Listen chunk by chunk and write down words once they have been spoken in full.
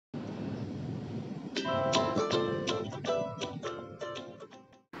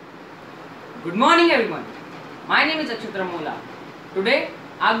Good morning everyone. My name is Akshat Ramola. Today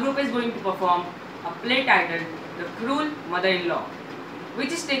our group is going to perform a play titled The Cruel Mother-in-Law,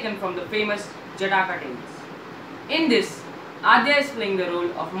 which is taken from the famous Jataka tales. In this, Adhya is playing the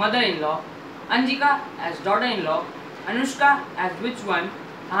role of mother-in-law, Anjika as daughter-in-law, Anushka as witch 1,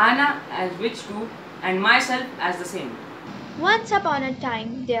 Ahana as witch 2 and myself as the same. Once upon a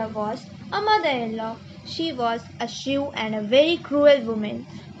time there was a mother-in-law. She was a shrew and a very cruel woman.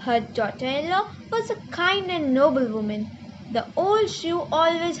 Her daughter-in-law was a kind and noble woman. The old shrew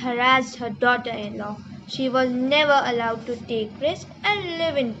always harassed her daughter-in-law. She was never allowed to take rest and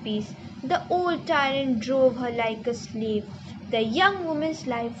live in peace. The old tyrant drove her like a slave. The young woman's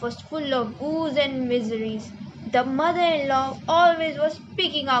life was full of woes and miseries. The mother-in-law always was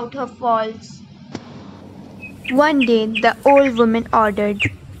picking out her faults. One day the old woman ordered,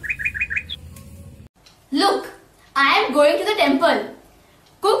 "Look, I am going to the temple.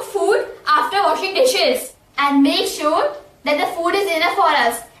 Cook food after washing dishes and make sure that the food is enough for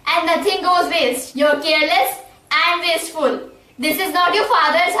us and nothing goes waste. You're careless and wasteful. This is not your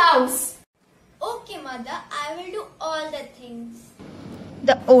father's house." "Okay, mother, I will do all the things."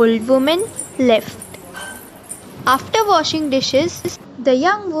 The old woman left. After washing dishes, the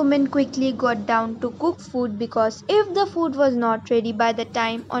young woman quickly got down to cook food because if the food was not ready by the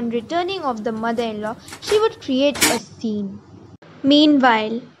time on returning of the mother-in-law, she would create a scene.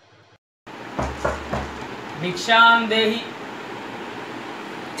 Meanwhile, Bhiksham Dehi.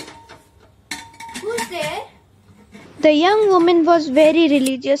 "Who's there?" the young woman was very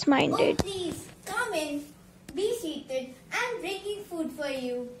religious "Oh, minded. please, come in. Be seated. I'm bringing food for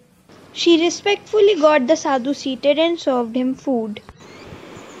you." She respectfully got the sadhu seated and served him food.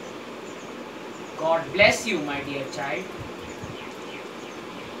 God bless you, my dear child.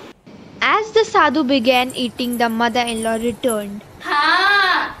 As the sadhu began eating, the mother-in-law returned.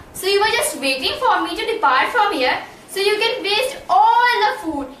 Ha! So you were just waiting for me to depart from here so you can waste all the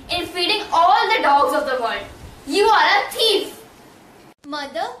food in feeding all the dogs of the world. You are a thief.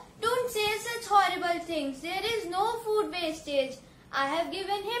 "Mother, don't say such horrible things. There is no food wastage. I have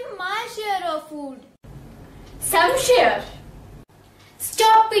given him my share of food." Some share.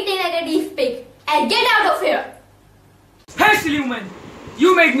 Stop eating like a deaf pig and get out of here. Hey silly woman,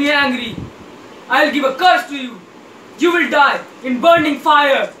 you make me angry. I'll give a curse to you. You will die in burning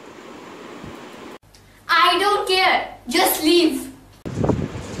fire. I don't care. Just leave.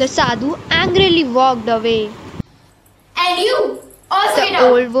 The sadhu angrily walked away. And you also The get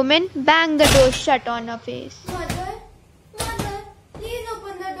out. old woman banged the door shut on her face. "Mother, mother, please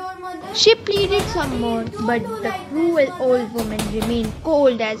open the door, mother." She pleaded some more, but the cruel old woman remained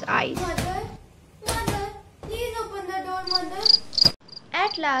cold as ice. "Mother, mother, please open the door, mother."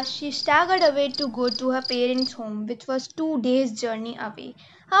 At last, she staggered away to go to her parents' home, which was 2 days' journey away.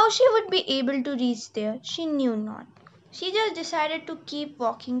 How she would be able to reach there, she knew not. She just decided to keep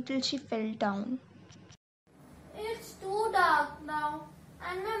walking till she fell down. It's too dark now,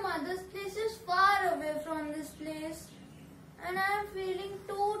 and my mother's place is far away from this place. And I am feeling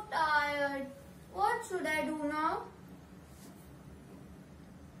too tired. What should I do now?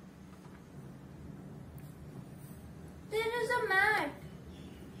 There is a mat.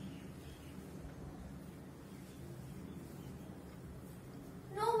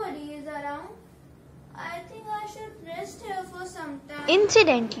 Nobody is around. I think I should rest here for some time.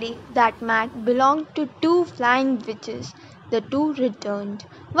 Incidentally, that mat belonged to 2 flying witches. The 2 returned.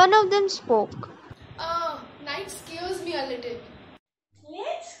 One of them spoke. Now excuse me a little.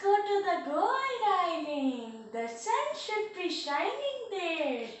 Let's go to the Gold Island. The sun should be shining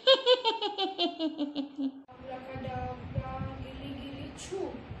there. Abracadabra, gilly gilly choo.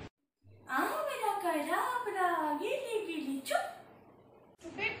 Abracadabra, gilly gilly choo.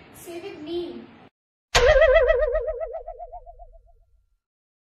 Stupid, say with me.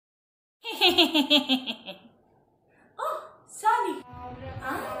 Oh, sorry.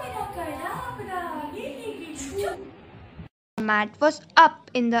 Abracadabra, gilly gilly choo. The mat was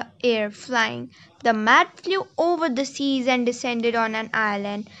up in the air flying. The mat flew over the seas and descended on an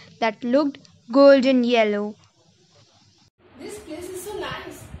island that looked golden yellow. This place is so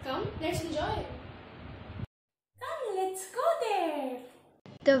nice. Come, let's enjoy. Come, let's go there.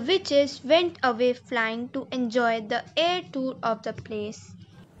 The witches went away flying to enjoy the air tour of the place.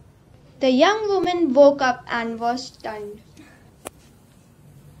 The young woman woke up and was stunned.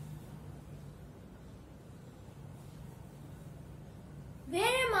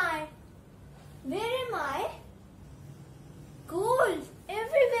 Where am I? Where am I? Gold!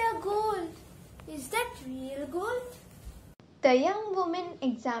 Everywhere gold! Is that real gold? The The young woman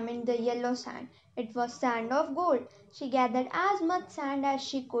examined the yellow sand. It was sand of gold. She gathered as much sand as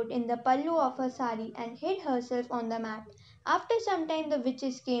she could in the pallu of her sari and hid herself on the mat. After some time the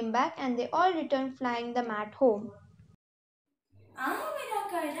witches came back and they all returned flying the mat home.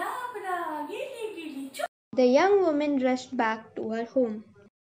 The young woman rushed back to her home.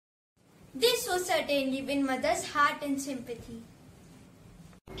 This will certainly win mother's heart and sympathy.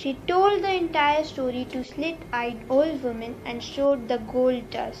 She told the entire story to slit-eyed old women and showed the gold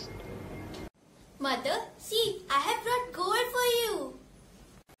dust. Mother, see, I have brought gold for you.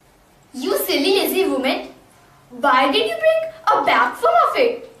 You silly lazy woman. Why did you bring a bag full of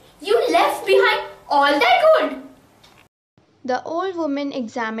it? You left behind all that gold. The old woman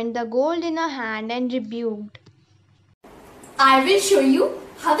examined the gold in her hand and rebuked. I will show you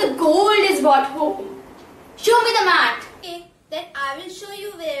how the gold is brought home. Show me the mat. Okay, then I will show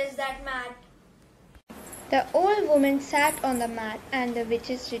you where is that mat. The old woman sat on the mat and the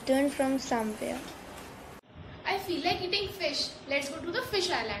witches returned from somewhere. I feel like eating fish. Let's go to the fish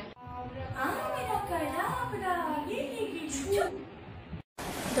island.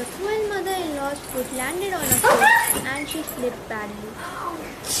 The cruel mother-in-law's foot landed on a fish and she slipped badly.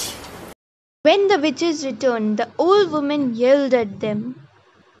 When the witches returned, the old woman yelled at them.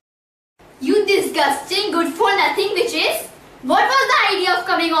 You disgusting, good-for-nothing witches. What was the idea of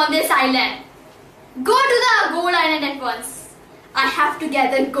coming on this island? Go to the gold island at once. I have to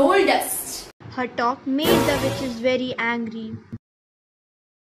gather gold dust. Her talk made the witches very angry.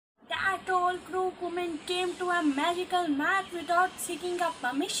 That old crook woman came to a magical mat without seeking a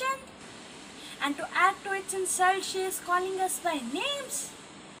permission? And to add to its insult, she is calling us by names?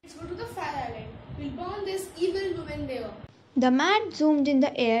 Let's go to the fire island. We'll burn this evil woman there. The mat zoomed in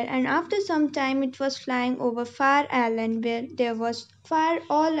the air and after some time it was flying over Fire Island where there was fire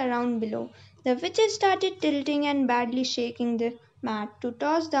all around below. The witches started tilting and badly shaking the mat to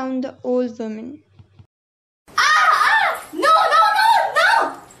toss down the old woman. No, no, no,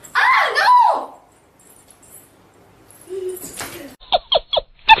 no! No!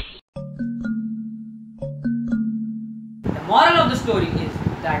 The moral of the story is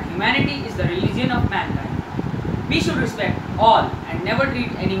that humanity is the religion of mankind. We should respect all and never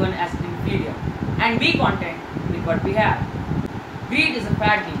treat anyone as inferior and be content with what we have. Greed is a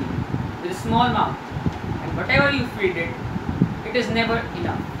fat guinea with a small mouth and whatever you feed it, it is never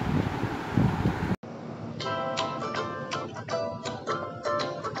enough.